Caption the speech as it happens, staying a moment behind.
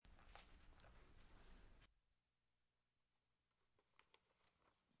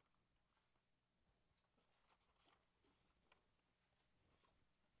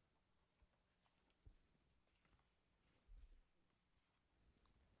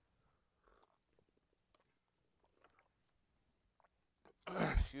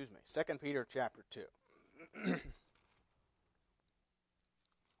2 Peter chapter 2.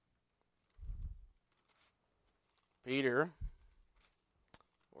 Peter, of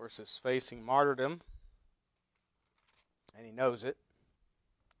course, is facing martyrdom, and he knows it,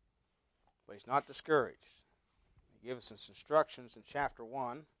 but he's not discouraged. He gives us instructions in chapter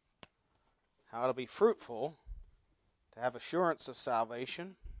 1 how to be fruitful, to have assurance of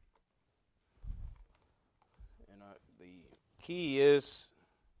salvation. And the key is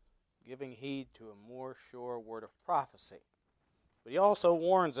giving heed to a more sure word of prophecy. But he also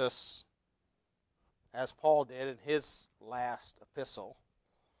warns us, as Paul did in his last epistle,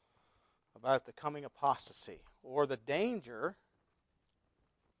 about the coming apostasy, or the danger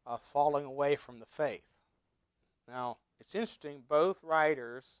of falling away from the faith. Now, it's interesting, both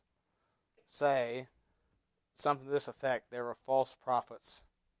writers say something to this effect: there are false prophets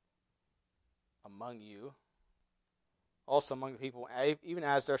among you, also among the people, even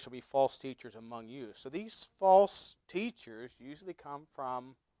as there shall be false teachers among you. So these false teachers usually come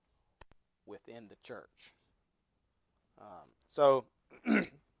from within the church.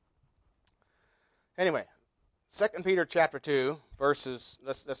 Anyway, 2 Peter chapter 2, verses,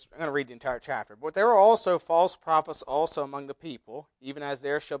 I'm going to read the entire chapter. But there are also false prophets also among the people, even as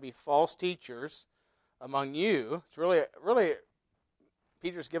there shall be false teachers among you. It's really,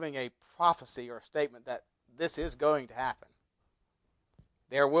 Peter's giving a prophecy or a statement that this is going to happen.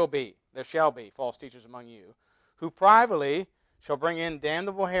 There shall be false teachers among you, who privately shall bring in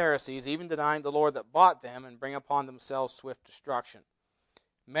damnable heresies, even denying the Lord that bought them, and bring upon themselves swift destruction.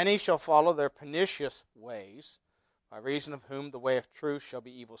 Many shall follow their pernicious ways, by reason of whom the way of truth shall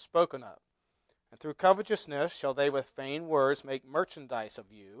be evil spoken of. And through covetousness shall they with vain words make merchandise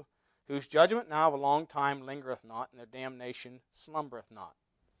of you, whose judgment now of a long time lingereth not, and their damnation slumbereth not.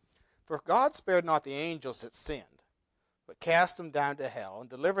 For God spared not the angels that sinned, but cast them down to hell, and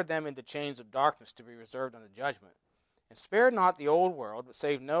delivered them into chains of darkness to be reserved unto judgment. And spared not the old world, but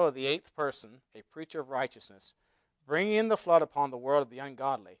saved Noah the eighth person, a preacher of righteousness, bringing in the flood upon the world of the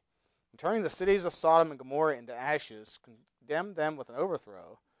ungodly, and turning the cities of Sodom and Gomorrah into ashes, condemned them with an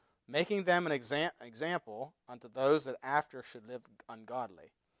overthrow, making them an example unto those that after should live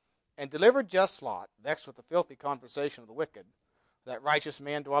ungodly. And delivered just Lot, vexed with the filthy conversation of the wicked, that righteous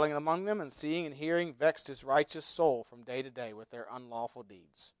man dwelling among them, and seeing and hearing vexed his righteous soul from day to day with their unlawful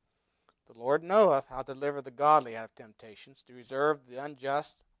deeds. The Lord knoweth how to deliver the godly out of temptations, to reserve the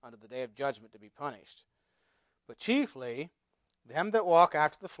unjust unto the day of judgment to be punished. But chiefly them that walk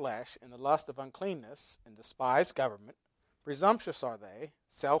after the flesh in the lust of uncleanness, and despise government, presumptuous are they,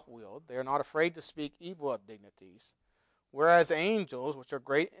 self-willed, they are not afraid to speak evil of dignities, whereas angels, which are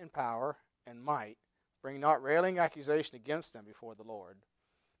great in power and might, bring not railing accusation against them before the Lord.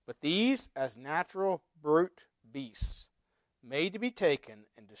 But these, as natural brute beasts, made to be taken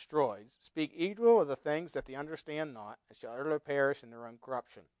and destroyed, speak evil of the things that they understand not, and shall utterly perish in their own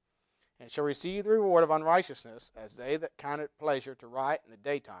corruption, and shall receive the reward of unrighteousness, as they that count it pleasure to riot in the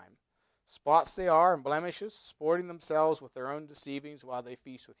daytime. Spots they are and blemishes, sporting themselves with their own deceivings while they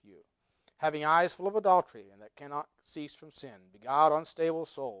feast with you, having eyes full of adultery, and that cannot cease from sin, beguiled unstable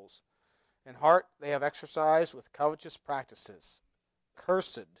souls. In heart they have exercised with covetous practices,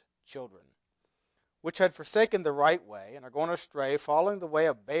 cursed children, which had forsaken the right way, and are gone astray, following the way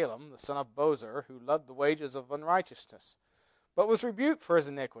of Balaam, the son of Bosor, who loved the wages of unrighteousness, but was rebuked for his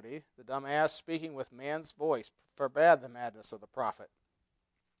iniquity. The dumb ass, speaking with man's voice, forbade the madness of the prophet.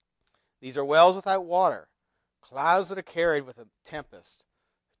 These are wells without water, clouds that are carried with a tempest,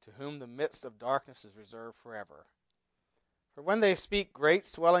 to whom the midst of darkness is reserved forever. For when they speak great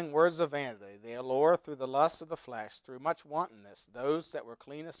swelling words of vanity, they allure through the lust of the flesh, through much wantonness, those that were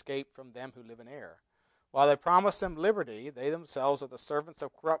clean escape from them who live in error. While they promise them liberty, they themselves are the servants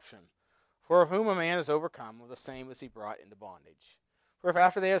of corruption. For of whom a man is overcome, of the same is he brought into bondage. For if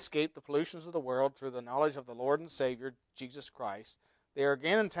after they escape the pollutions of the world through the knowledge of the Lord and Savior, Jesus Christ, they are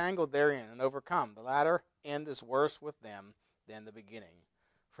again entangled therein and overcome, the latter end is worse with them than the beginning.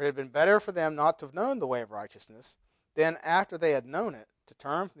 For it had been better for them not to have known the way of righteousness, than after they had known it, to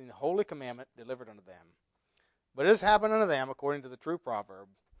turn from the holy commandment delivered unto them. But it has happened unto them according to the true proverb,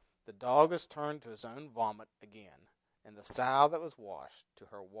 the dog is turned to his own vomit again, and the sow that was washed to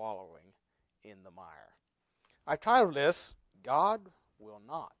her wallowing in the mire. I titled this, God Will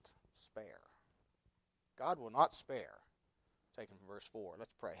Not Spare. God will not spare. Taken from verse 4.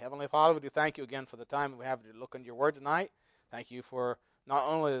 Let's pray. Heavenly Father, we do thank you again for the time we have to look into your word tonight. Thank you for not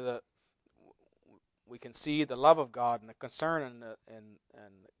only we can see the love of God and the concern and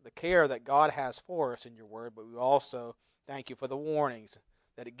the care that God has for us in your word, but we also thank you for the warnings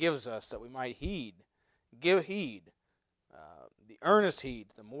that it gives us that we might give heed the earnest heed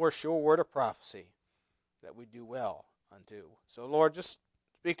to the more sure word of prophecy, that we do well unto. So, Lord, just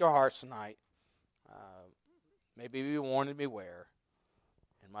speak to our hearts tonight. May we be warned and beware,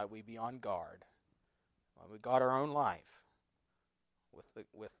 and might we be on guard. Might we guard our own life with the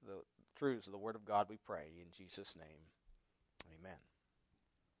truths of the Word of God, we pray. In Jesus' name, amen.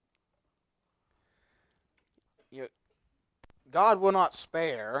 God will not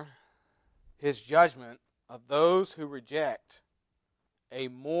spare his judgment of those who reject a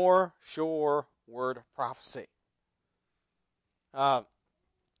more sure word of prophecy.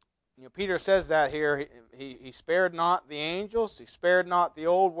 Peter says that here. He spared not the angels, he spared not the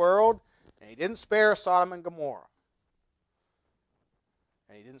old world, and he didn't spare Sodom and Gomorrah.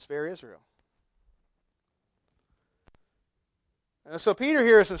 And he didn't spare Israel. And so Peter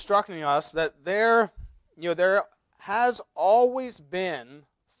here is instructing us that there has always been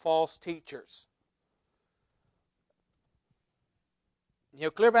false teachers.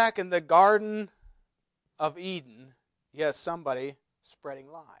 Clear back in the Garden of Eden, you have somebody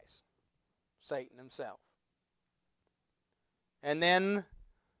spreading lies. Satan himself. And then,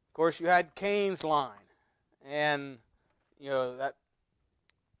 of course, you had Cain's line. And, that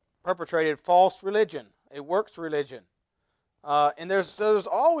perpetrated false religion, a works religion. And there's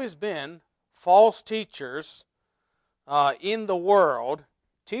always been false teachers in the world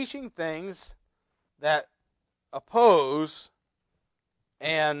teaching things that oppose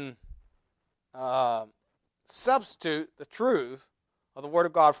and substitute the truth of the Word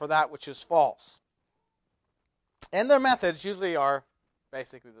of God for that which is false. And their methods usually are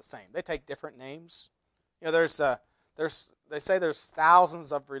basically the same. They take different names. They say there's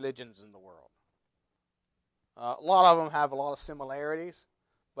thousands of religions in the world. A lot of them have a lot of similarities,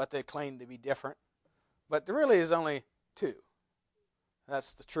 but they claim to be different. But there really is only two.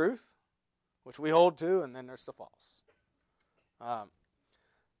 That's the truth, which we hold to, and then there's the false.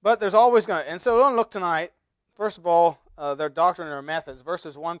 But there's always going to, and so we're going to look tonight, first of all, their doctrine and their methods,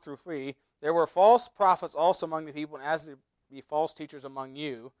 verses 1 through 3. There were false prophets also among the people, and as there be false teachers among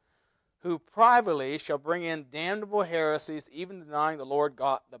you, who privately shall bring in damnable heresies, even denying the Lord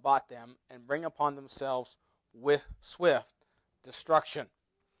God that bought them, and bring upon themselves with swift destruction.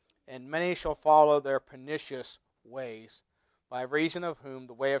 And many shall follow their pernicious ways, by reason of whom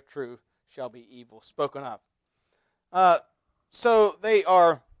the way of truth shall be evil spoken of. So they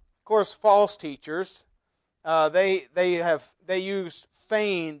are, of course, false teachers. They use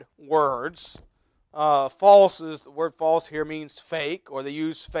feigned words. The word false here means fake, or they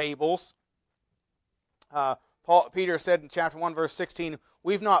use fables. Peter said in chapter 1, verse 16,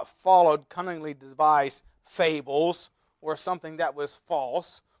 we've not followed cunningly devised fables or something that was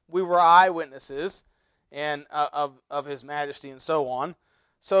false. We were eyewitnesses and of his majesty and so on.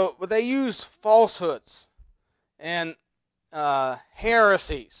 But they use falsehoods and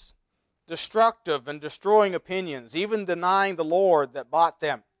heresies, destructive and destroying opinions, even denying the Lord that bought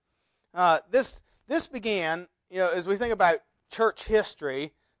them. This began, as we think about church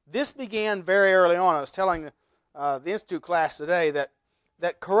history, this began very early on. I was telling the Institute class today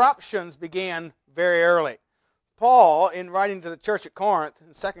that corruptions began very early. Paul, in writing to the church at Corinth,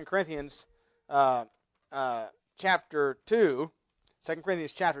 in 2 Corinthians chapter 2,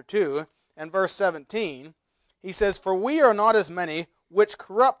 and verse 17, he says, for we are not as many which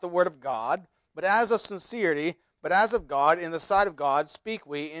corrupt the word of God, but as of sincerity, but as of God, in the sight of God, speak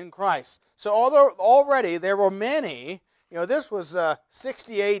we in Christ. So although already there were many, this was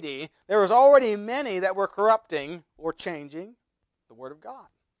 60 AD, there was already many that were corrupting or changing the word of God.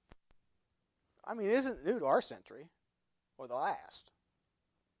 I mean, it isn't new to our century or the last.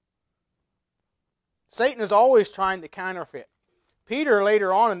 Satan is always trying to counterfeit. Peter,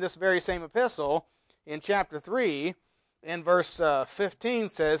 later on in this very same epistle, in chapter 3, in verse 15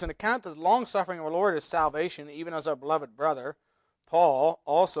 says, an account of the long-suffering of our Lord is salvation, even as our beloved brother, Paul,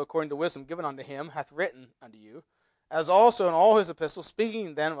 also according to wisdom given unto him, hath written unto you, as also in all his epistles,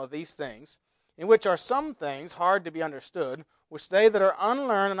 speaking then of these things, in which are some things hard to be understood, which they that are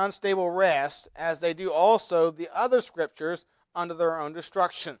unlearned and unstable wrest, as they do also the other scriptures unto their own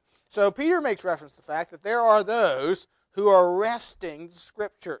destruction. So Peter makes reference to the fact that there are those who are wresting the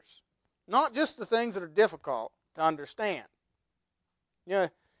scriptures, not just the things that are difficult to understand. I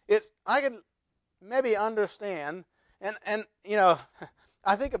can maybe understand, and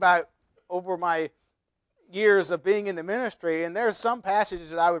I think about over my years of being in the ministry, and there's some passages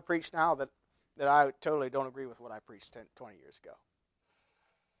that I would preach now that I totally don't agree with what I preached 20 years ago.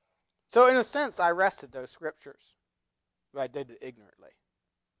 So in a sense, I wrested those scriptures, but I did it ignorantly.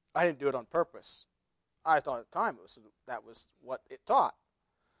 I didn't do it on purpose. I thought at the time that was what it taught.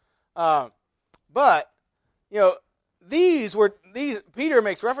 But these Peter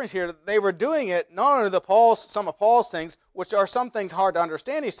makes reference here that they were doing it not only to some of Paul's things, which are some things hard to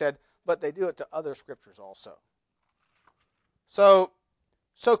understand, he said, but they do it to other scriptures also. So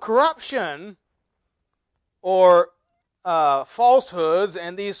corruption or falsehoods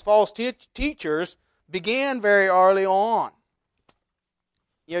and these false teachers began very early on.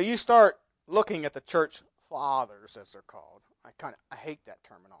 You start looking at the church fathers, as they're called. I hate that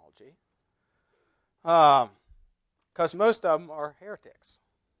terminology. Because most of them are heretics.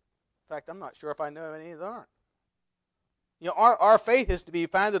 In fact, I'm not sure if I know any that aren't. Our faith is to be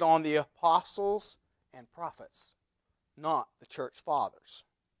founded on the apostles and prophets, not the church fathers.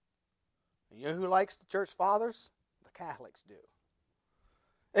 And you know who likes the church fathers? The Catholics do.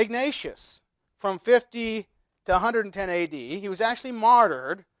 Ignatius, from 50 to 110 AD, he was actually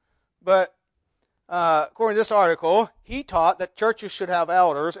martyred, but according to this article, he taught that churches should have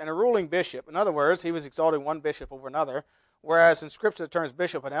elders and a ruling bishop. In other words, he was exalting one bishop over another, whereas in Scripture the terms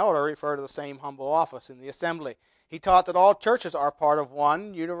bishop and elder refer to the same humble office in the assembly. He taught that all churches are part of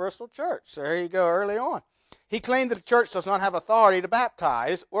one universal church. So there you go, early on. He claimed that the church does not have authority to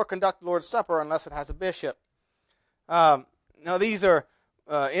baptize or conduct the Lord's Supper unless it has a bishop. Now these are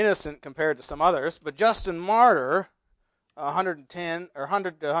innocent compared to some others, but Justin Martyr, 110 or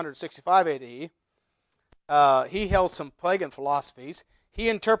 100 to 165 AD, he held some pagan philosophies. He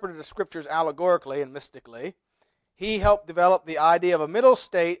interpreted the Scriptures allegorically and mystically. He helped develop the idea of a middle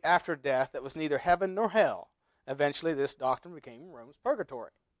state after death that was neither heaven nor hell. Eventually, this doctrine became Rome's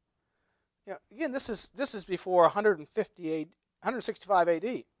purgatory. Again, this is before 165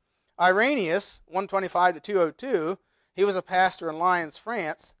 AD. Irenaeus, 125 to 202, he was a pastor in Lyons,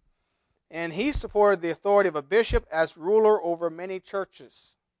 France, and he supported the authority of a bishop as ruler over many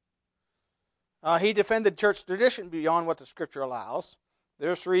churches. He defended church tradition beyond what the Scripture allows.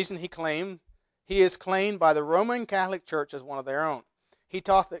 There's reason he is claimed by the Roman Catholic Church as one of their own. He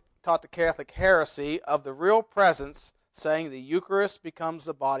taught the Catholic heresy of the real presence, saying the Eucharist becomes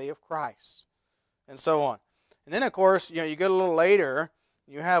the body of Christ, and so on. And then, of course, you get a little later,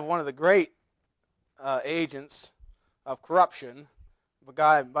 you have one of the great agents of corruption, a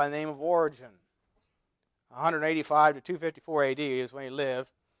guy by the name of Origen. 185 to 254 AD is when he lived.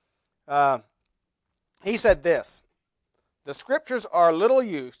 He said this: "The Scriptures are little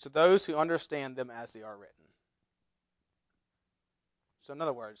use to those who understand them as they are written." So in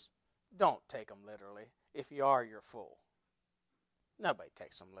other words, don't take them literally. If you are, you're a fool. Nobody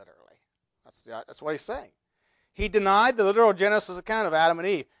takes them literally. That's what he's saying. He denied the literal Genesis account of Adam and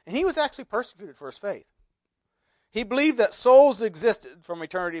Eve, and he was actually persecuted for his faith. He believed that souls existed from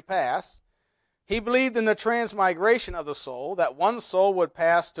eternity past. He believed in the transmigration of the soul, that one soul would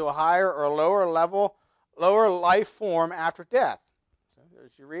pass to a higher or lower life form after death. So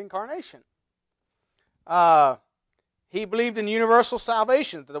there's your reincarnation. He believed in universal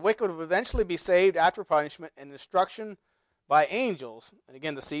salvation, that the wicked would eventually be saved after punishment and destruction by angels, and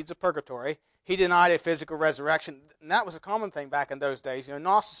again, the seeds of purgatory. He denied a physical resurrection, and that was a common thing back in those days.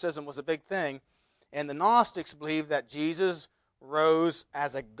 Gnosticism was a big thing, and the Gnostics believed that Jesus rose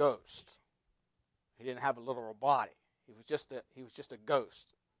as a ghost. He didn't have a literal body. He was just a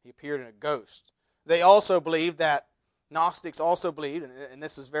ghost. He appeared in a ghost. They also believed that, Gnostics also believed, and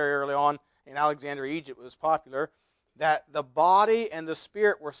this is very early on in Alexandria, Egypt, it was popular, that the body and the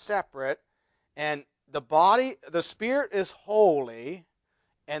spirit were separate, and the spirit is holy,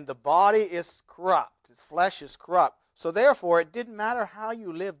 and the body is corrupt. His flesh is corrupt. So therefore, it didn't matter how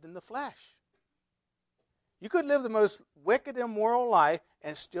you lived in the flesh. You could live the most wicked, immoral life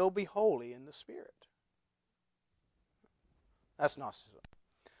and still be holy in the spirit. That's Gnosticism.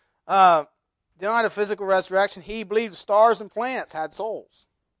 Denied a physical resurrection. He believed stars and planets had souls,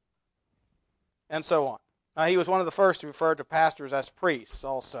 and so on. He was one of the first to refer to pastors as priests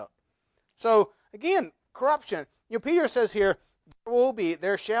also. So, again, corruption. Peter says here,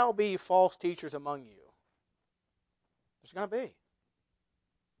 there shall be false teachers among you. There's going to be.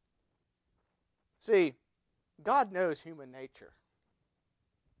 See, God knows human nature.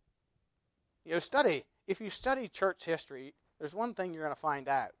 If you study church history, there's one thing you're going to find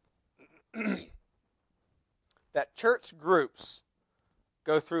out. That church groups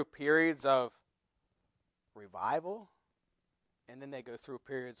go through periods of revival, and then they go through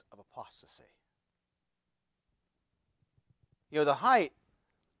periods of apostasy. The height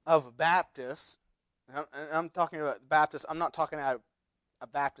of Baptists, and I'm talking about Baptists, I'm not talking about a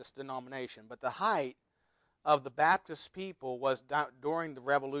Baptist denomination, but the height of the Baptist people was during the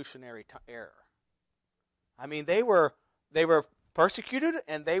Revolutionary era. I mean, they were persecuted,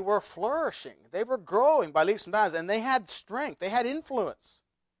 and they were flourishing. They were growing by leaps and bounds, and they had strength. They had influence.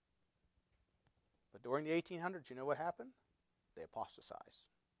 But But during the 1800s, you know what happened? They apostatized.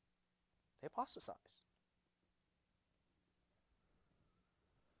 They apostatized.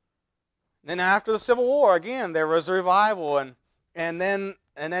 Then after the Civil War, again, there was a revival, and then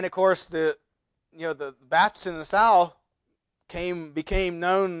of course the Baptists in the South became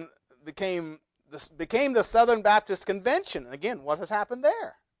the Southern Baptist Convention. And again, what has happened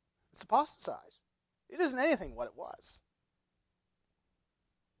there? It's apostatized. It isn't anything what it was.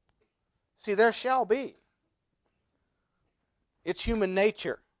 See, there shall be. It's human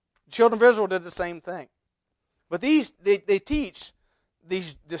nature. The children of Israel did the same thing. But they teach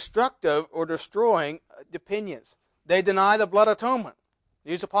these destructive or destroying opinions. They deny the blood atonement.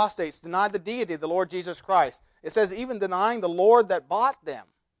 These apostates deny the deity of the Lord Jesus Christ. It says even denying the Lord that bought them.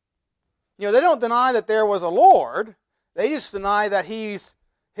 They don't deny that there was a Lord. They just deny that his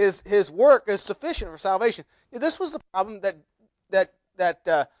work is sufficient for salvation. This was the problem that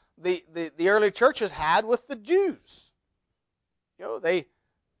the early churches had with the Jews. They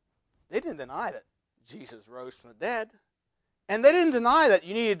didn't deny that Jesus rose from the dead. And they didn't deny that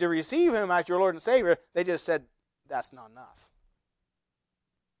you needed to receive him as your Lord and Savior. They just said, that's not enough.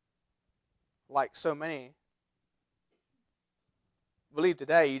 Like so many believe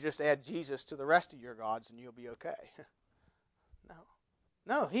today, you just add Jesus to the rest of your gods and you'll be okay.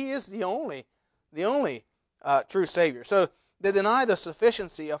 No, he is the only true Savior. So they deny the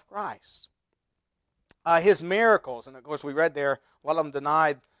sufficiency of Christ. His miracles, and of course we read there, a lot of them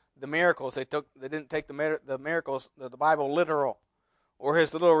denied the miracles. They didn't take the miracles, the Bible literal, or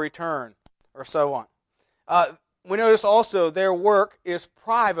his little return, or so on. We notice also their work is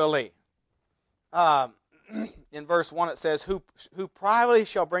privately. In verse 1 it says, who privately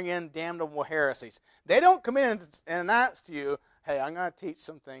shall bring in damnable heresies. They don't come in and announce to you, hey, I'm going to teach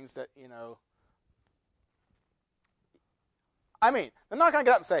some things that, they're not going to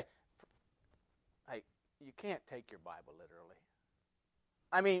get up and say, hey, you can't take your Bible literally.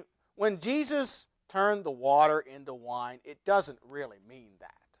 When Jesus turned the water into wine, it doesn't really mean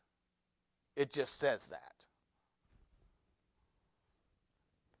that. It just says that.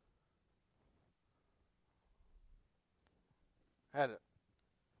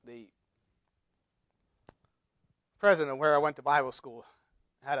 The president of where I went to Bible school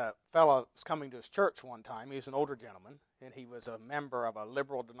had a fellow was coming to his church one time. He was an older gentleman, and he was a member of a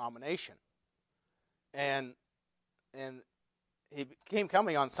liberal denomination. And he came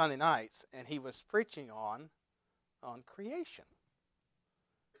coming on Sunday nights, and he was preaching on creation.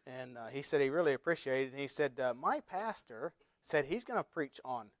 And he said he really appreciated it. And he said, my pastor said he's going to preach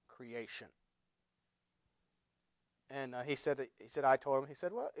on creation. And he said, I told him, he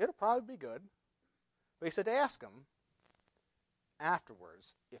said, well, it'll probably be good. But he said, ask him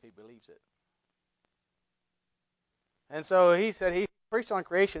afterwards if he believes it. And so he said he preached on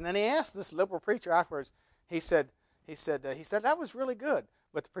creation, and he asked this liberal preacher afterwards. He said that was really good.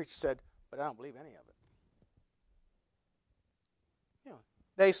 But the preacher said, but I don't believe any of it.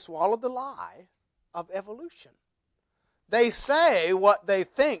 They swallowed the lie of evolution. They say what they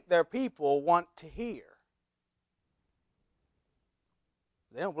think their people want to hear.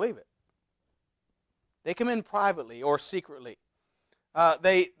 They don't believe it. They come in privately or secretly.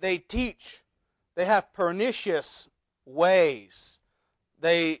 They teach. They have pernicious ways.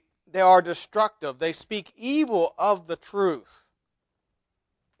 They are destructive. They speak evil of the truth.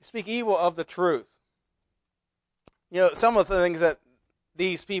 They speak evil of the truth. Some of the things that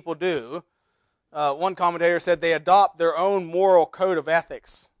these people do, one commentator said they adopt their own moral code of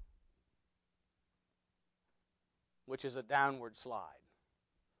ethics, which is a downward slide.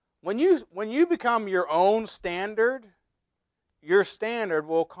 When you become your own standard, your standard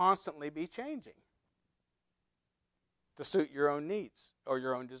will constantly be changing to suit your own needs or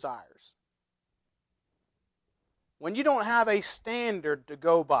your own desires. When you don't have a standard to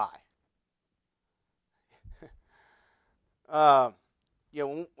go by,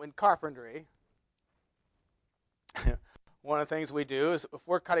 in carpentry, one of the things we do is if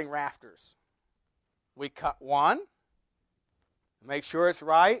we're cutting rafters, we cut one, make sure it's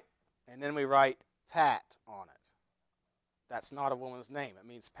right, and then we write Pat on it. That's not a woman's name. It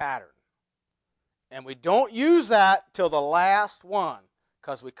means pattern. And we don't use that till the last one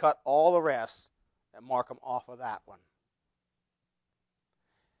because we cut all the rest and mark them off of that one.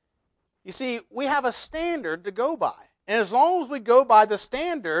 You see, we have a standard to go by. And as long as we go by the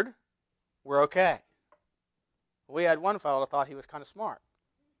standard, we're okay. We had one fellow that thought he was kind of smart.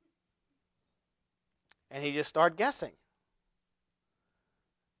 And he just started guessing.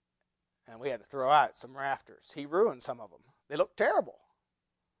 And we had to throw out some rafters. He ruined some of them. They looked terrible.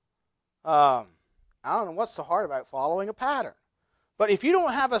 I don't know what's so hard about following a pattern. But if you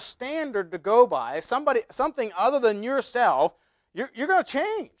don't have a standard to go by, something other than yourself, you're going to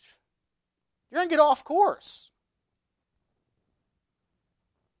change. You're going to get off course.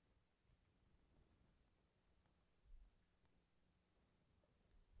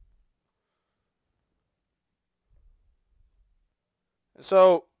 And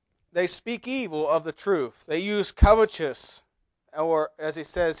so they speak evil of the truth. They use covetous, or as he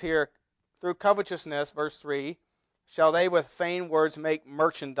says here, through covetousness, verse 3, shall they with feigned words make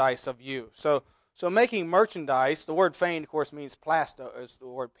merchandise of you. So making merchandise, the word feigned, of course, means is the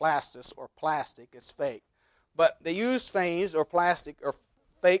word plastis or plastic. It's fake. But they use feigned or plastic or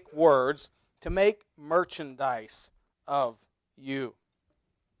fake words to make merchandise of you.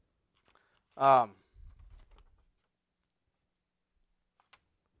 Somewhere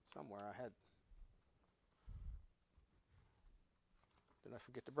I had. Did I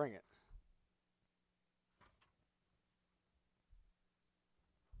forget to bring it?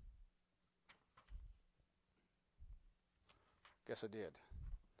 Guess I did.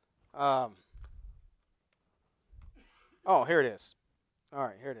 Oh, here it is. All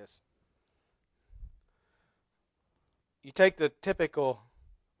right, here it is. You take the typical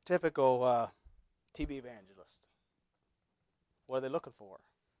TV evangelist. What are they looking for?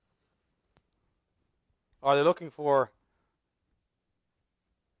 Are they looking for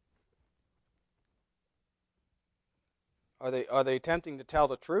Are they attempting to tell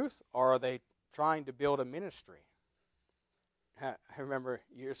the truth, or are they trying to build a ministry? I remember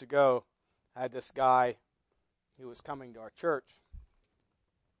years ago, I had this guy who was coming to our church,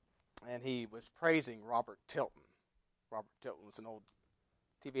 and he was praising Robert Tilton. Robert Tilton was an old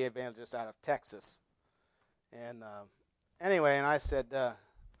TV evangelist out of Texas. And anyway, and I said, Ed,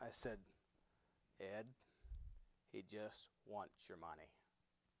 he just wants your money.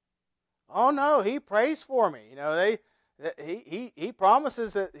 Oh no, he prays for me. You know, he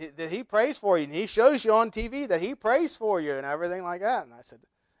promises that he prays for you, and he shows you on TV that he prays for you and everything like that. And I said,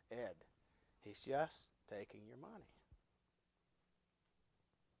 Ed, he's just taking your money.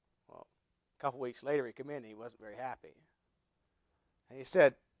 Well, a couple weeks later he came in and he wasn't very happy. And he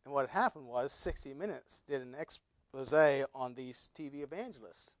said, and what happened was 60 Minutes did an expose on these TV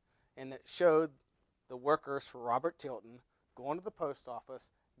evangelists, and it showed the workers for Robert Tilton going to the post office,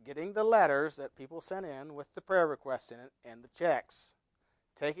 getting the letters that people sent in with the prayer requests in it and the checks,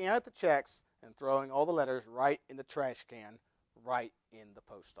 taking out the checks and throwing all the letters right in the trash can, right in the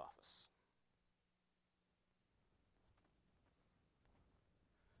post office.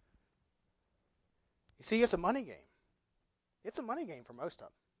 You see, it's a money game. It's a money game for most of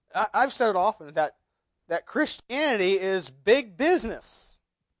them. I've said it often that Christianity is big business.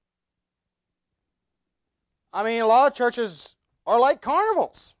 I mean, a lot of churches are like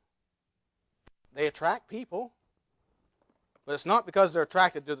carnivals. They attract people, but it's not because they're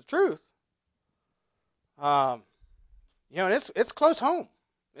attracted to the truth. And it's close home.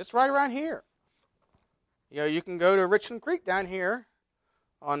 It's right around here. You know, you can go to Richland Creek down here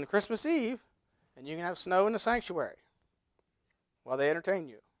on Christmas Eve, and you can have snow in the sanctuary while they entertain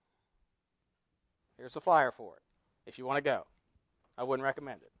you. Here's a flyer for it, if you want to go. I wouldn't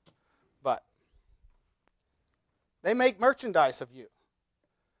recommend it. But they make merchandise of you.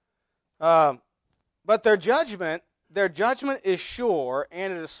 But their judgment is sure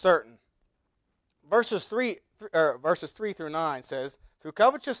and it is certain. Verses 3 through 9 says, through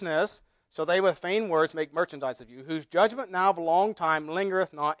covetousness shall they with feigned words make merchandise of you, whose judgment now of a long time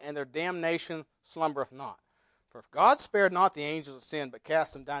lingereth not, and their damnation slumbereth not. For if God spared not the angels of sin, but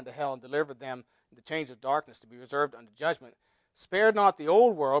cast them down to hell, and delivered them in the chains of darkness to be reserved unto judgment, spared not the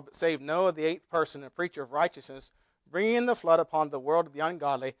old world, but saved Noah the eighth person, a preacher of righteousness, bringing in the flood upon the world of the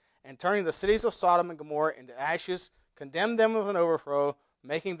ungodly, and turning the cities of Sodom and Gomorrah into ashes, condemned them with an overthrow,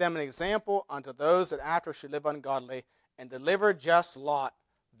 making them an example unto those that after should live ungodly, and delivered just Lot,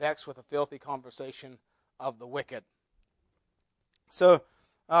 vexed with the filthy conversation of the wicked. So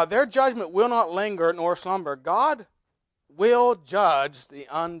their judgment will not linger nor slumber. God will judge the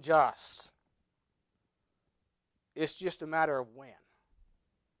unjust. It's just a matter of when.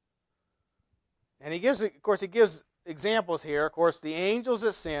 And he gives examples here. Of course, the angels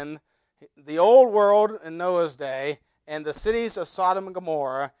that sinned, the old world in Noah's day, and the cities of Sodom and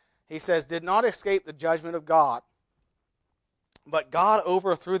Gomorrah, he says, did not escape the judgment of God, but God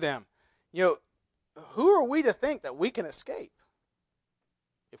overthrew them. You know, who are we to think that we can escape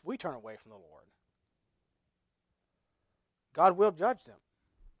if we turn away from the Lord? God will judge them.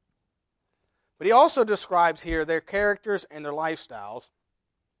 But he also describes here their characters and their lifestyles.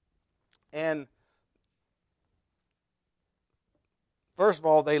 And First of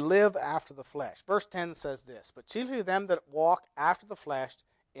all, they live after the flesh. Verse 10 says this, "But chiefly them that walk after the flesh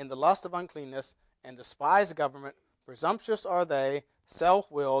in the lust of uncleanness and despise government, presumptuous are they,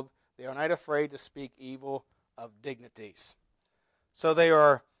 self-willed, they are not afraid to speak evil of dignities." So they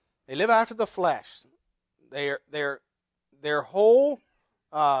live after the flesh. Their whole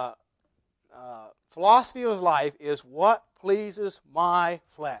philosophy of life is what pleases my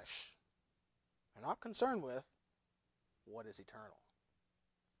flesh. They're not concerned with what is eternal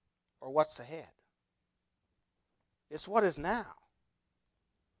or what's ahead. It's what is now.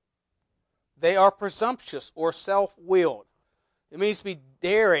 They are presumptuous or self-willed. It means to be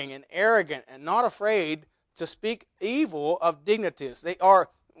daring and arrogant and not afraid to speak evil of dignities. They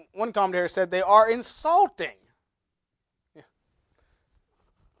are, one commentator said, they are insulting. Yeah.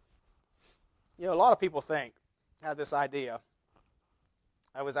 You know, a lot of people have this idea.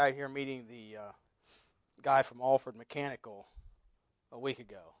 I was out here meeting the guy from Alford Mechanical a week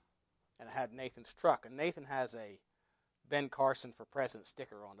ago, and I had Nathan's truck, and Nathan has a Ben Carson for President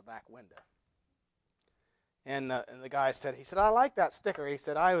sticker on the back window. And the guy said, I like that sticker. He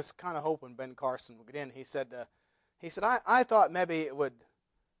said, I was kind of hoping Ben Carson would get in. He said, I thought maybe it would,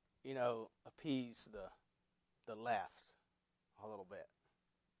 appease the left a little bit.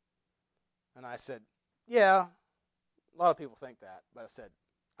 And I said, yeah, a lot of people think that. But I said,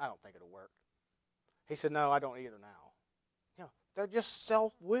 I don't think it'll work. He said, no, I don't either now. They're just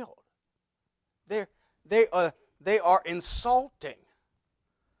self-willed. They are insulting.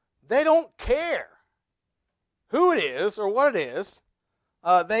 They don't care who it is or what it is.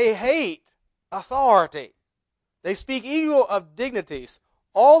 They hate authority. They speak evil of dignities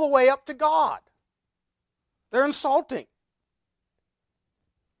all the way up to God. They're insulting.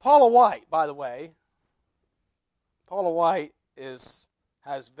 Paula White, by the way, is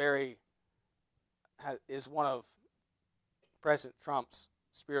one of President Trump's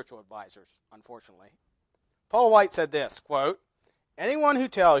spiritual advisors, unfortunately. Paula White said this, quote, "Anyone who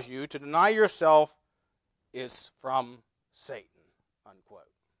tells you to deny yourself is from Satan,"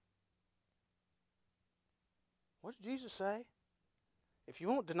 unquote. What did Jesus say? If you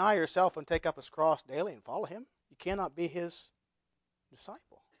won't deny yourself and take up his cross daily and follow him, you cannot be his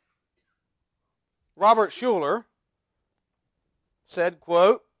disciple. Robert Schuller said,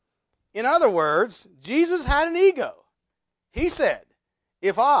 quote, "In other words, Jesus had an ego. He said,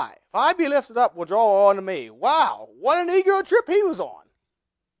 if I be lifted up, will draw all unto me." Wow, what an ego trip he was on,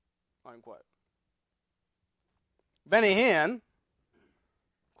 unquote. Benny Hinn,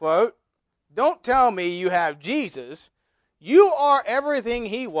 quote, "Don't tell me you have Jesus. You are everything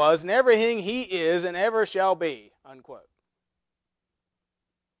he was and everything he is and ever shall be," unquote.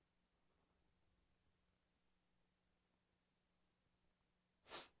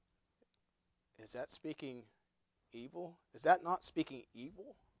 Is that speaking evil? Is that not speaking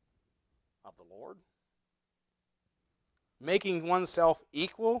evil of the Lord? Making oneself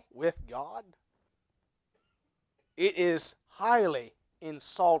equal with God? It is highly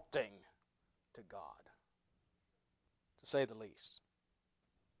insulting to God, to say the least.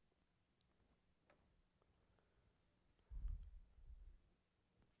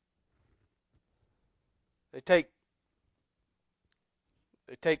 They take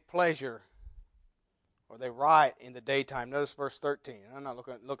pleasure, or they riot in the daytime. Notice verse 13. I'm not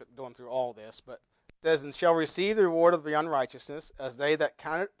going through all this, but it says, "And shall receive the reward of the unrighteousness, as they that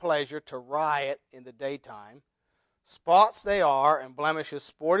count it pleasure to riot in the daytime. Spots they are, and blemishes,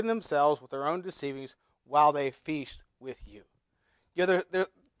 sporting themselves with their own deceivings, while they feast with you."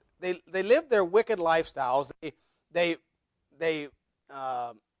 They live their wicked lifestyles. They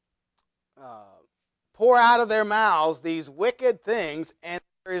pour out of their mouths these wicked things, and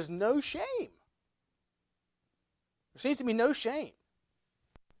there is no shame. There seems to be no shame.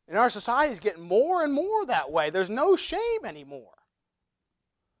 And our society is getting more and more that way. There's no shame anymore.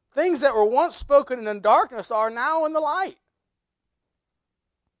 Things that were once spoken in darkness are now in the light.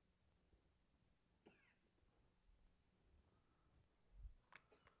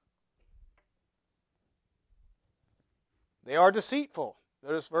 They are deceitful.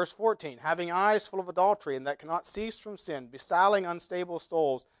 Notice verse 14. "Having eyes full of adultery, and that cannot cease from sin, bestyling unstable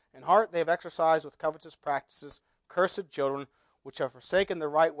souls, in heart they have exercised with covetous practices, cursed children, which have forsaken the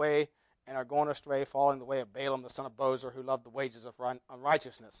right way, and are gone astray, following the way of Balaam the son of Bozer, who loved the wages of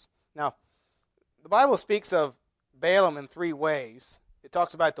unrighteousness." Now, the Bible speaks of Balaam in three ways. It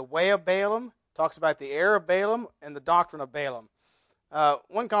talks about the way of Balaam, talks about the error of Balaam, and the doctrine of Balaam.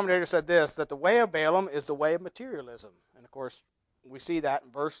 One commentator said this, that the way of Balaam is the way of materialism. And of course, we see that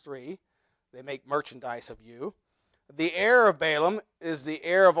in verse 3. They make merchandise of you. The error of Balaam is the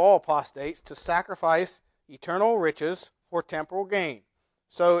error of all apostates, to sacrifice eternal riches for temporal gain.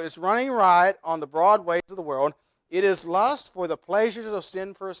 So it's running riot on the broad ways of the world. It is lust for the pleasures of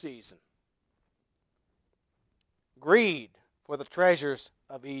sin for a season. Greed for the treasures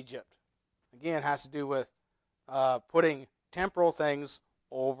of Egypt. Again, it has to do with putting temporal things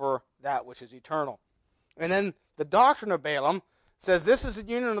over that which is eternal. And then the doctrine of Balaam says this is the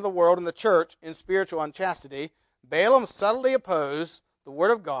union of the world and the church in spiritual unchastity. Balaam subtly opposed the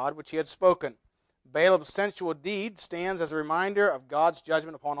word of God which he had spoken. Balaam's sensual deed stands as a reminder of God's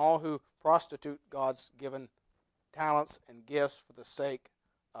judgment upon all who prostitute God's given talents and gifts for the sake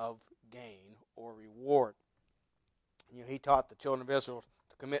of gain or reward. He taught the children of Israel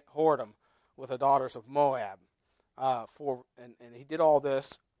to commit whoredom with the daughters of Moab. And he did all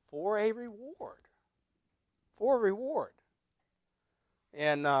this for a reward. For a reward.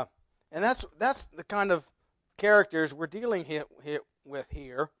 And that's the kind of characters we're dealing with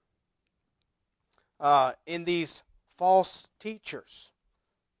here in these false teachers,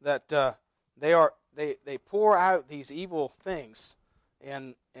 that they pour out these evil things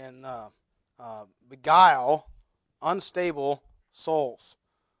and beguile unstable souls.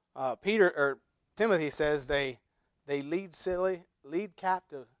 Timothy says they lead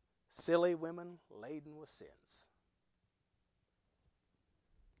captive silly women laden with sins.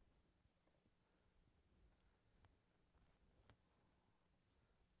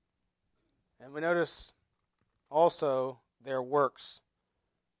 And we notice also their works.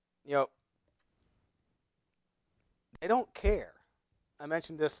 They don't care. I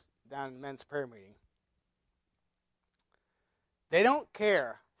mentioned this down in the men's prayer meeting. They don't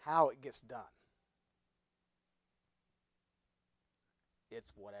care how it gets done.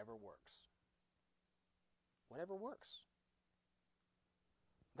 It's whatever works. Whatever works.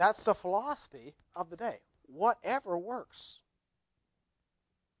 That's the philosophy of the day. Whatever works.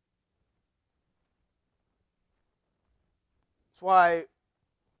 That's why,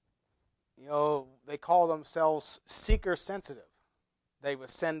 they call themselves seeker-sensitive. They would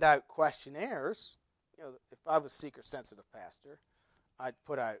send out questionnaires. If I was seeker-sensitive pastor, I'd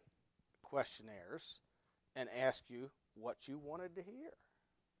put out questionnaires and ask you what you wanted to hear.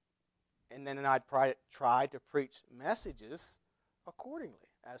 And then I'd try to preach messages accordingly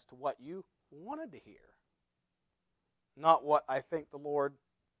as to what you wanted to hear. Not what I think the Lord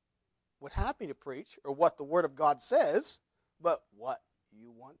would have me to preach or what the Word of God says, but what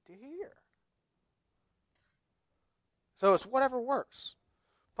you want to hear. So it's whatever works.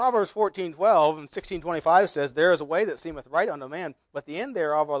 Proverbs 14:12 and 16:25 says, "There is a way that seemeth right unto man, but the end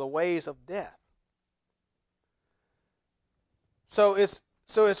thereof are the ways of death." So it's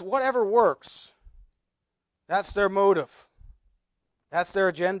whatever works. That's their motive. That's their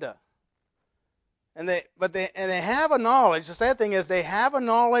agenda. And they have a knowledge. The sad thing is they have a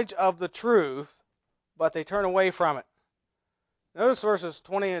knowledge of the truth, but they turn away from it. Notice verses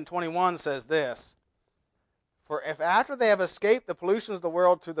 20 and 21 says this: "For if after they have escaped the pollutions of the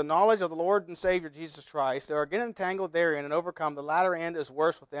world through the knowledge of the Lord and Savior Jesus Christ, they are again entangled therein and overcome, the latter end is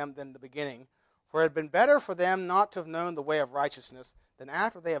worse with them than the beginning. For it had been better for them not to have known the way of righteousness, than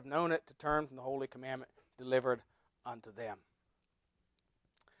after they have known it to turn from the holy commandment delivered unto them."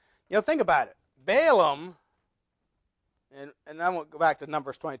 Think about it. Balaam, and I won't go back to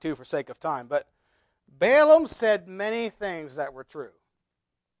Numbers 22 for sake of time, but Balaam said many things that were true.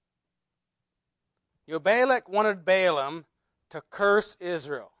 Balak wanted Balaam to curse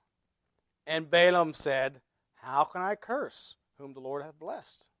Israel. And Balaam said, "How can I curse whom the Lord hath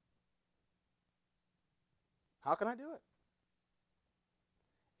blessed? How can I do it?"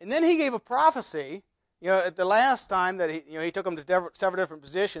 And then he gave a prophecy, at the last time that he took them to several different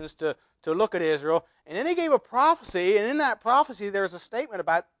positions to look at Israel. And then he gave a prophecy, and in that prophecy there was a statement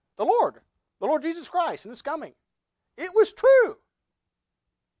about the Lord Jesus Christ and His coming. It was true.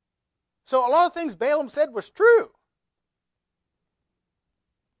 So a lot of things Balaam said was true.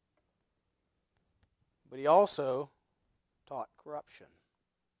 But he also taught corruption.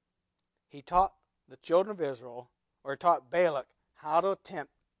 He taught the children of Israel, or taught Balak how to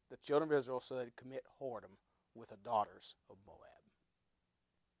tempt the children of Israel so they'd commit whoredom with the daughters of Moab.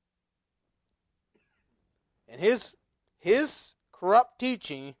 And his corrupt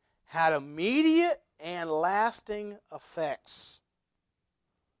teaching had immediate and lasting effects.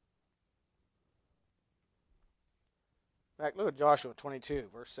 In fact, look at Joshua 22,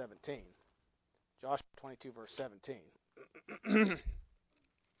 verse 17. Joshua 22, verse 17.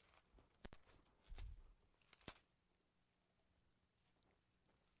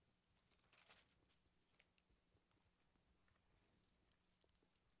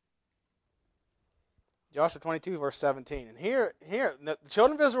 Joshua 22, verse 17. And here, the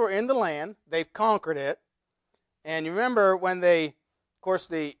children of Israel are in the land. They've conquered it. And you remember when they, of course,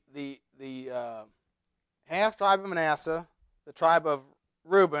 the half tribe of Manasseh, the tribe of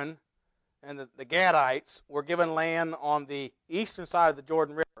Reuben, and the Gadites were given land on the eastern side of the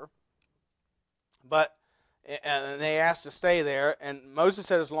Jordan River, and they asked to stay there. And Moses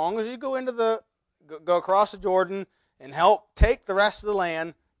said, as long as you go across the Jordan and help take the rest of the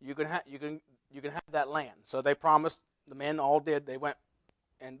land, you can have that land. So they promised. The men all did. They went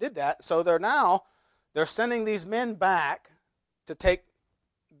and did that. So they're sending these men back to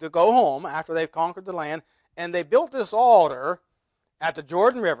go home after they've conquered the land, and they built this altar at the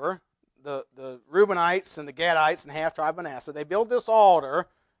Jordan River. The Reubenites and the Gadites and half tribe Manasseh, they built this altar.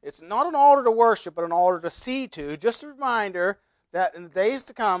 It's not an altar to worship, but an altar to see to. Just a reminder that in the days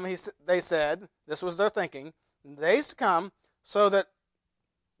to come, they said, this was their thinking, in the days to come, so that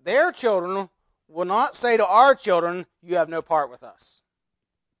their children will not say to our children, you have no part with us,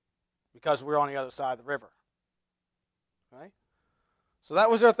 because we're on the other side of the river. Right? So that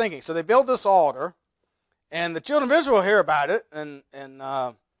was their thinking. So they built this altar, and the children of Israel hear about it, and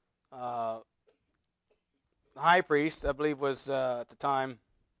the high priest, I believe, was at the time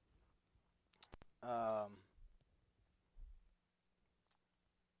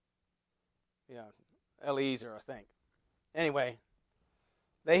Eliezer, I think. Anyway,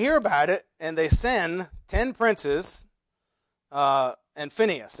 they hear about it, and they send 10 princes and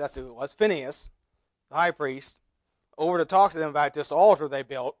Phinehas, that's who it was, Phinehas, the high priest, over to talk to them about this altar they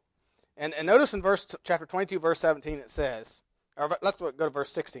built. And notice in chapter 22, verse 17, it says, or let's go to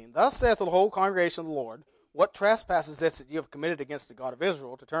verse 16. Thus saith the whole congregation of the Lord, what trespass is this that you have committed against the God of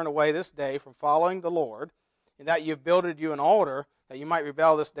Israel, to turn away this day from following the Lord, in that you have builded you an altar, that you might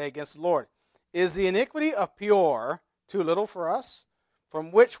rebel this day against the Lord? Is the iniquity of Peor too little for us,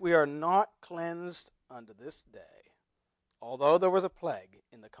 from which we are not cleansed unto this day, although there was a plague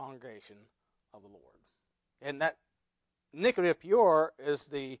in the congregation of the Lord? And that iniquity of Peor is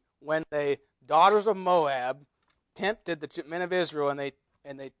when the daughters of Moab tempted the men of Israel, and they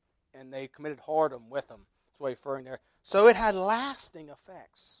committed whoredom with them. That's what he's referring there. So it had lasting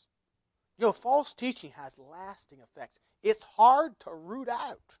effects. False teaching has lasting effects. It's hard to root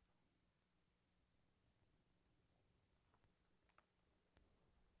out.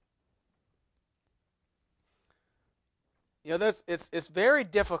 It's very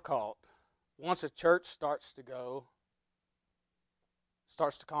difficult once a church starts to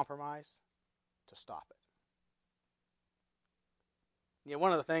compromise, to stop it.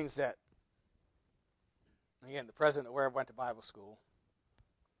 One of the things that, again, the president of where I went to Bible school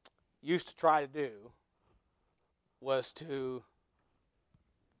used to try to do was to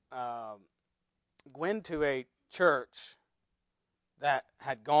go into a church that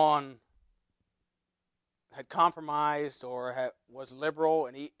had compromised or was liberal,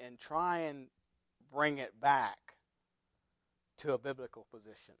 and try and bring it back to a biblical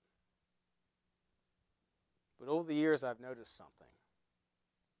position. But over the years, I've noticed something.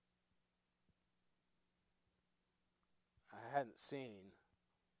 I hadn't seen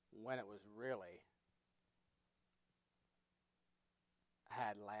when it was really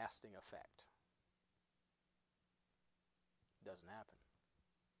had lasting effect. It doesn't happen.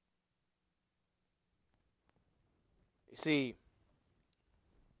 You see,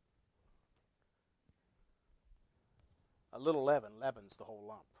 a little leaven leavens the whole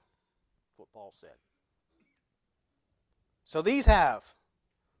lump. That's what Paul said. So these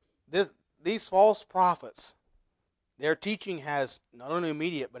false prophets, their teaching has not only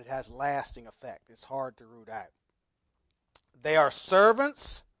immediate, but it has lasting effect. It's hard to root out. They are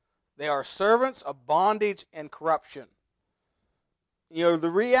servants. They are servants of bondage and corruption. The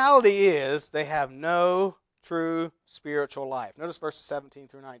reality is they have no true spiritual life. Notice verses 17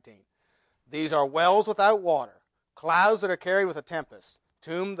 through 19. These are wells without water, clouds that are carried with a tempest,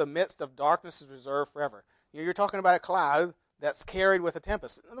 to whom the midst of darkness is reserved forever. You're talking about a cloud that's carried with a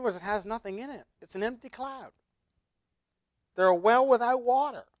tempest. In other words, it has nothing in it. It's an empty cloud. They're a well without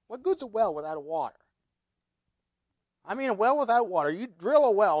water. What good's a well without a water? I mean, a well without water. You drill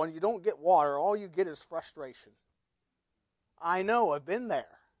a well and you don't get water, all you get is frustration. I know, I've been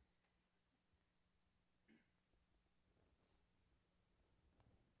there.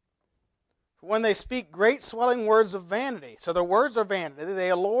 When they speak great swelling words of vanity. So their words are vanity. They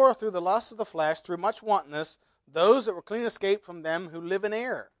allure through the lust of the flesh, through much wantonness, those that were clean escaped from them who live in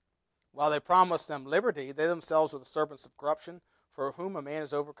error. While they promise them liberty, they themselves are the serpents of corruption, for whom a man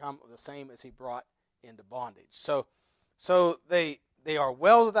is overcome of the same as he brought into bondage. So they are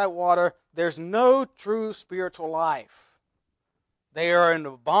wells without water. There's no true spiritual life. They are in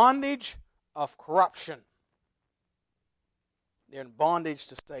the bondage of corruption. They're in bondage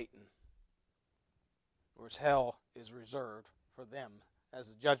to Satan. whereas hell is reserved for them, as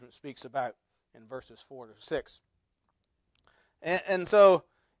the judgment speaks about in verses 4 to 6. And so,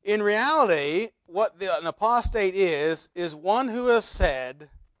 in reality, what an apostate is one who has said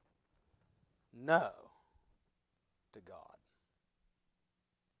no to God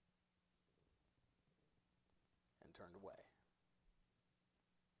and turned away.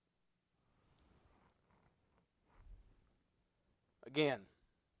 Again,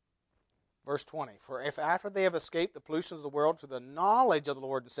 verse 20, for if after they have escaped the pollutions of the world to the knowledge of the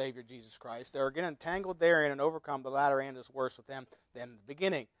Lord and Savior Jesus Christ, they are again entangled therein and overcome, the latter end is worse with them than the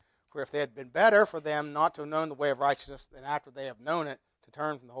beginning. For if they had been better for them not to have known the way of righteousness than after they have known it, to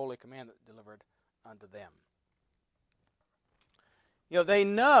turn from the holy commandment delivered unto them. They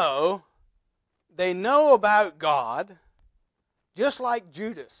know about God, just like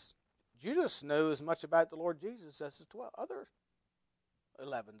Judas. Judas knew as much about the Lord Jesus as the 12 other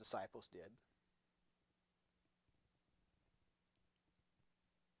 11 disciples did.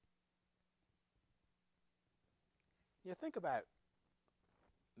 Think about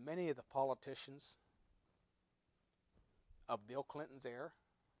many of the politicians of Bill Clinton's era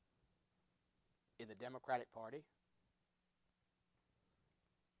in the Democratic Party,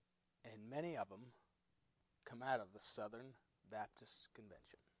 and many of them come out of the Southern Baptist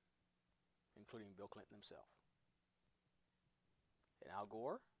Convention, including Bill Clinton himself. And Al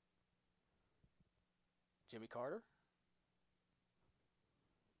Gore, Jimmy Carter,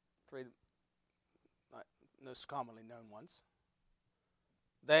 three most commonly known ones.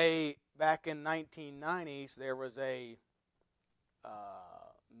 They, back in 1990s, there was a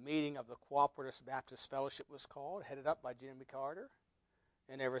meeting of the Cooperative Baptist Fellowship was called, headed up by Jimmy Carter,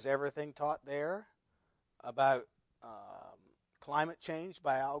 and there was everything taught there about climate change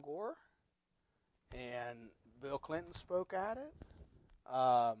by Al Gore, and Bill Clinton spoke at it.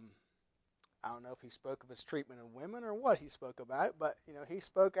 I don't know if he spoke of his treatment of women or what he spoke about, but he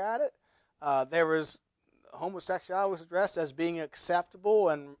spoke at it. There was homosexuality was addressed as being acceptable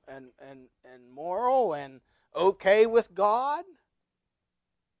and moral and okay with God.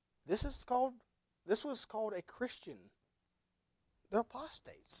 This was called a Christian. They're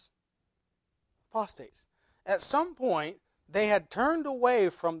apostates. At some point, they had turned away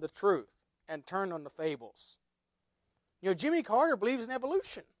from the truth and turned on the fables. Jimmy Carter believes in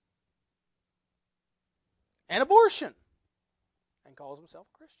evolution and abortion and calls himself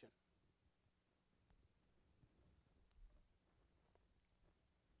a Christian.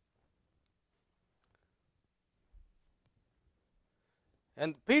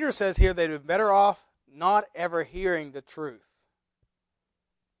 And Peter says here they'd be better off not ever hearing the truth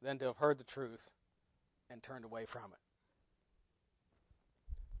than to have heard the truth and turned away from it.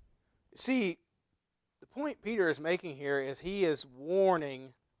 You see, the point Peter is making here is he is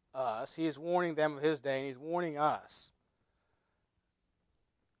warning us, he is warning them of his day, and he's warning us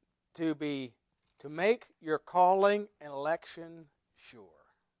to make your calling and election sure.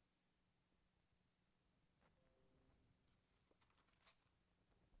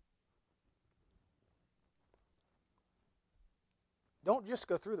 Don't just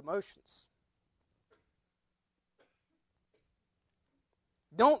go through the motions.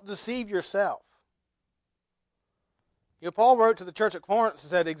 Don't deceive yourself. Paul wrote to the church at Corinth and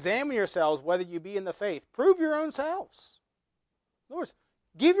said, examine yourselves whether you be in the faith. Prove your own selves. In other words,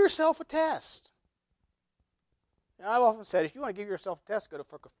 give yourself a test. I've often said, if you want to give yourself a test, go to the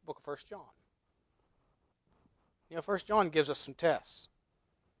book of 1 John. 1 John gives us some tests.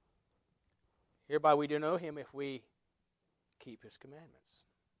 Hereby we do know him if we keep his commandments.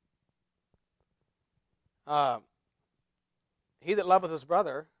 He that loveth his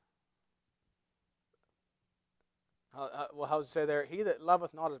brother, how does it say there? He that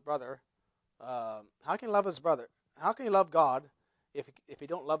loveth not his brother, how can he love his brother? How can he love God if he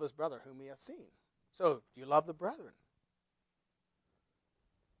don't love his brother whom he hath seen? So, do you love the brethren?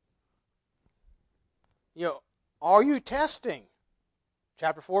 Are you testing?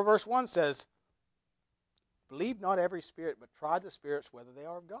 Chapter 4, verse 1 says, believe not every spirit, but try the spirits whether they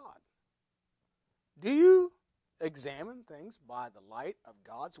are of God. Do you examine things by the light of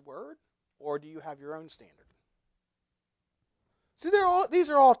God's word, or do you have your own standard? See, these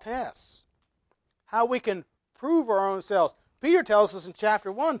are all tests. How we can prove our own selves. Peter tells us in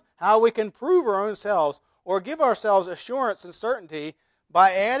chapter 1 how we can prove our own selves or give ourselves assurance and certainty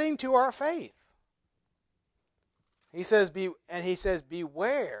by adding to our faith. He says,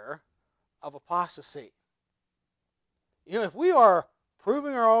 beware of apostasy. If we are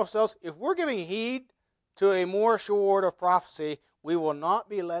proving our own selves, if we're giving heed to a more sure word of prophecy, we will not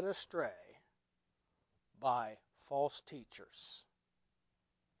be led astray by false teachers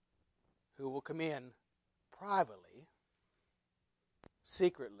who will come in privately,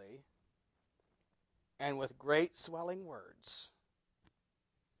 secretly, and with great swelling words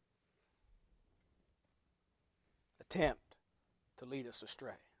attempt to lead us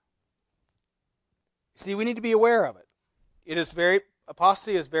astray. See, we need to be aware of it.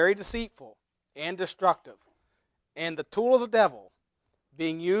 Apostasy is very deceitful and destructive, and the tool of the devil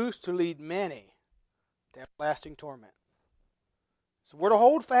being used to lead many to everlasting torment. So we're to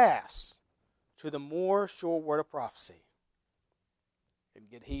hold fast to the more sure word of prophecy and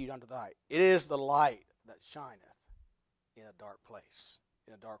get heed unto the light. It is the light that shineth in a dark place,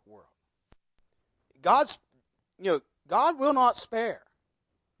 in a dark world. God will not spare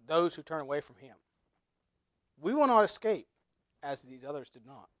those who turn away from Him. We will not escape, as these others did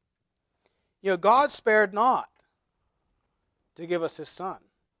not. God spared not to give us His Son.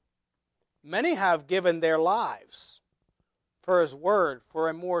 Many have given their lives for His word, for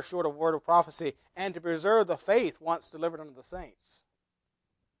a more sure word of prophecy, and to preserve the faith once delivered unto the saints.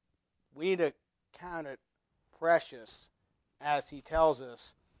 We need to count it precious, as He tells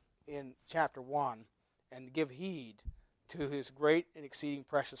us in chapter 1, and give heed to His great and exceeding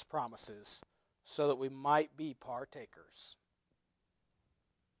precious promises, so that we might be partakers.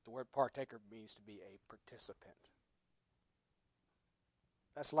 The word partaker means to be a participant.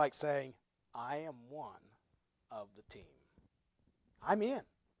 That's like saying, I am one of the team. I'm in.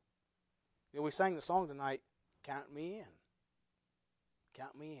 We sang the song tonight, Count Me In.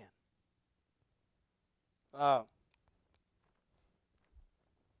 Count me in.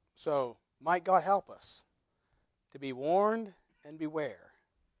 So, might God help us to be warned and beware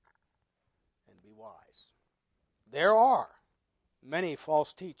and be wise. There are many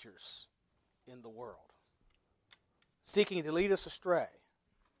false teachers in the world seeking to lead us astray.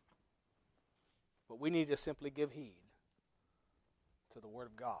 But we need to simply give heed to the Word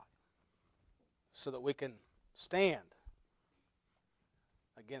of God so that we can stand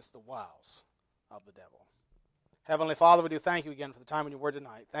against the wiles of the devil. Heavenly Father, we do thank you again for the time in your Word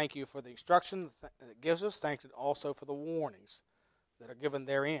tonight. Thank you for the instruction that it gives us. Thank you also for the warnings that are given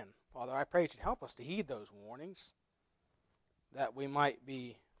therein. Father, I pray that you help us to heed those warnings, that we might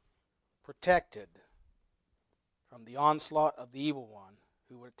be protected from the onslaught of the evil one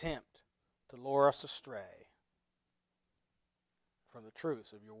who would attempt to lure us astray from the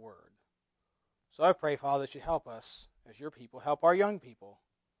truths of your word. So I pray, Father, that you help us as your people, help our young people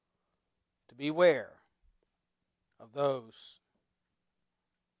to beware of those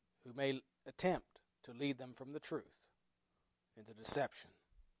who may attempt to lead them from the truth into deception.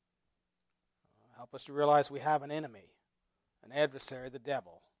 Help us to realize we have an enemy, an adversary, the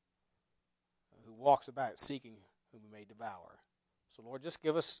devil, who walks about seeking whom we may devour. So, Lord, just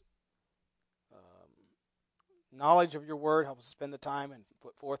give us knowledge of your word. Help us spend the time and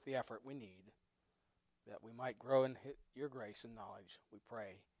put forth the effort we need that we might grow in your grace and knowledge. We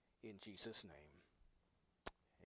pray in Jesus' name.